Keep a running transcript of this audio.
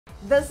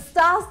The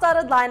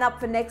star-studded lineup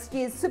for next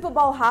year's Super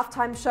Bowl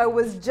halftime show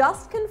was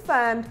just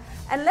confirmed,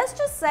 and let's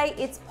just say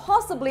it's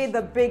possibly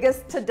the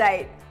biggest to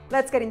date.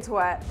 Let's get into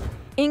it.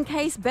 In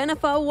case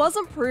Bennifer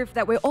wasn't proof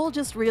that we're all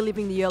just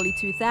reliving the early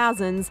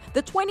 2000s,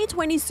 the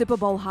 2020 Super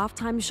Bowl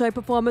halftime show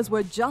performers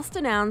were just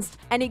announced,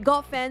 and it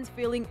got fans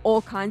feeling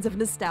all kinds of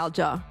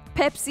nostalgia.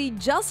 Pepsi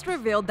just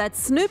revealed that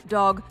Snoop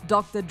Dogg,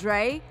 Dr.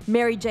 Dre,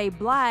 Mary J.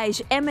 Blige,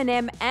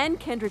 Eminem, and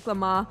Kendrick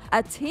Lamar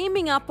are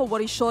teaming up for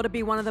what is sure to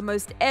be one of the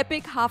most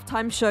epic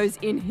halftime shows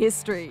in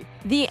history.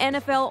 The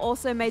NFL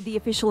also made the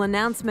official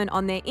announcement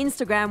on their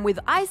Instagram with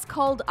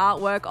ice-cold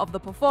artwork of the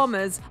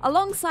performers,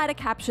 alongside a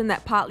caption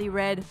that partly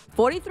read,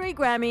 43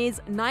 Grammys,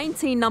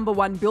 19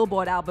 #1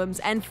 Billboard albums,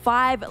 and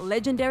 5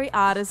 legendary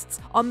artists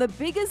on the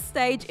biggest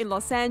stage in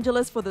Los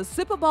Angeles for the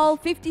Super Bowl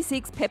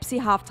 56 Pepsi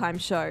halftime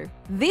show.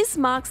 This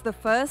marks the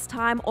first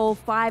time all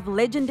 5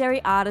 legendary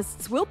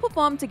artists will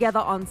perform together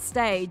on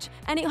stage,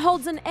 and it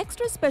holds an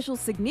extra special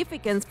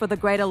significance for the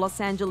greater Los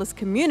Angeles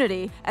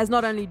community, as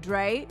not only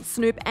Dre,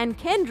 Snoop, and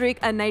Kendrick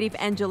are native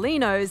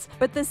Angelenos,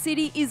 but the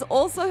city is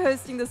also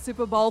hosting the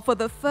Super Bowl for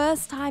the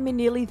first time in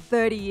nearly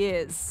 30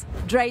 years.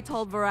 Dre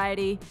told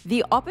Variety,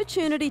 "The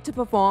opportunity to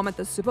perform at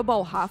the Super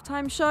Bowl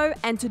halftime show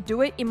and to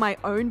do it in my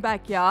own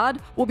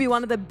backyard will be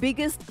one of the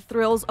biggest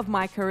thrills of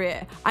my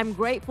career. I'm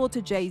grateful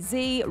to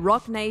Jay-Z,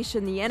 Rock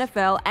Nation, the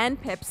NFL,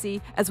 and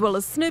Pepsi, as well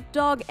as Snoop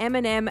Dogg,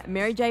 Eminem,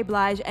 Mary J.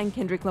 Blige, and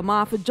Kendrick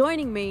Lamar for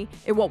joining me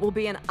in what will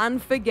be an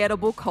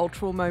unforgettable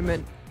cultural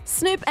moment."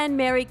 Snoop and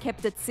Mary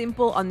kept it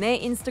simple on their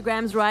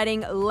Instagrams,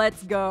 writing,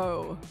 "Let's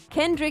go."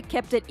 Kendrick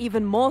kept it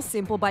even more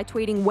simple by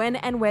tweeting when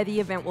and where the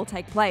event will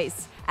take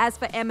place. As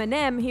for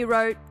Eminem, he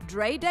wrote,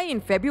 "Dre Day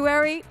in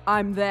February?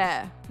 I'm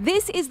there."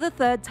 This is the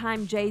third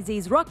time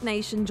Jay-Z's Rock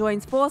Nation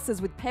joins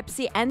forces with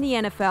Pepsi and the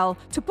NFL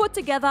to put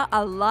together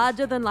a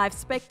larger-than-life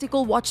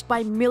spectacle watched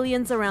by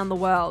millions around the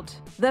world.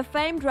 The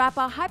famed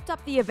rapper hyped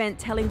up the event,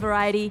 telling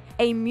Variety,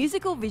 "A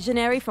musical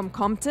visionary from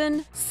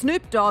Compton,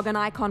 Snoop Dogg, an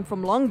icon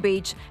from Long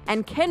Beach,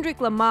 and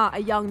Kendrick Lamar, a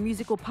young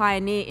musical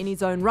pioneer in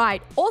his own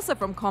right, also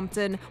from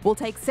Compton, will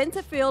take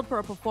center field for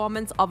a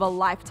performance of a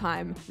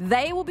lifetime.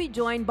 They will be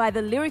joined by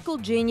the lyrical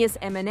genius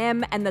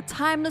Eminem and the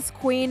timeless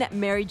queen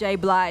Mary J.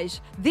 Blige.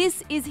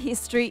 This is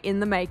history in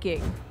the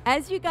making."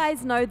 As you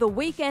guys know, The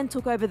Weeknd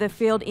took over the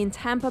field in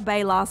Tampa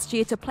Bay last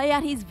year to play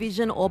out his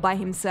vision all by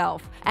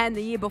himself. And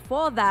the year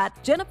before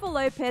that, Jennifer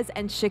Lopez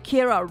and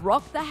Shakira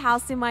rocked the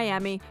house in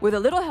Miami with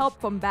a little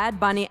help from Bad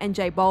Bunny and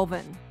J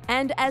Balvin.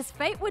 And as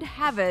fate would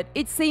have it,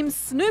 it seems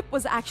Snoop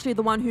was actually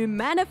the one who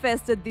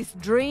manifested this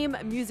dream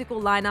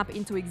musical lineup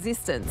into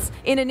existence.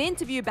 In an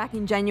interview back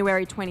in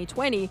January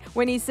 2020,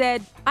 when he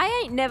said, "I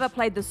ain't never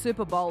played the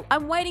Super Bowl.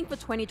 I'm waiting for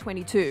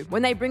 2022,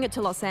 when they bring it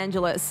to Los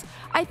Angeles.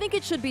 I think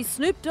it should be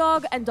Snoop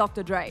Dogg and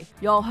Dr. Dre.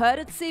 Y'all heard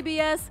it,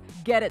 CBS?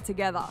 Get it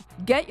together.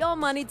 Get your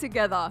money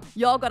together.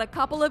 Y'all got a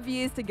couple of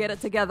years to get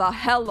it together.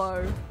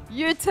 Hello."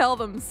 You tell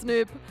them,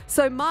 Snoop.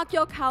 So mark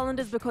your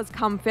calendars, because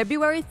come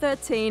February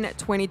 13,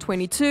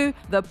 2022,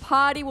 the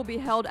party will be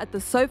held at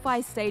the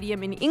SoFi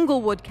Stadium in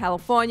Inglewood,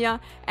 California,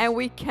 and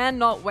we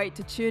cannot wait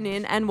to tune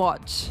in and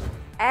watch.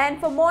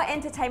 And for more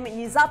entertainment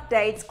news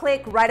updates,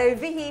 click right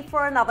over here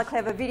for another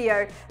Clevver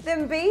video.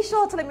 Then be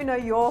sure to let me know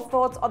your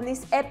thoughts on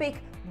this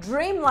epic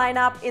dream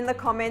lineup in the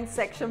comments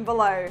section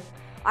below.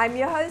 I'm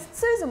your host,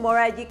 Sussan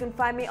Mourad. You can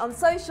find me on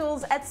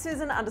socials at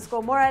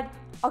Sussan_Mourad.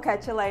 I'll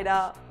catch you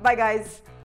later. Bye guys.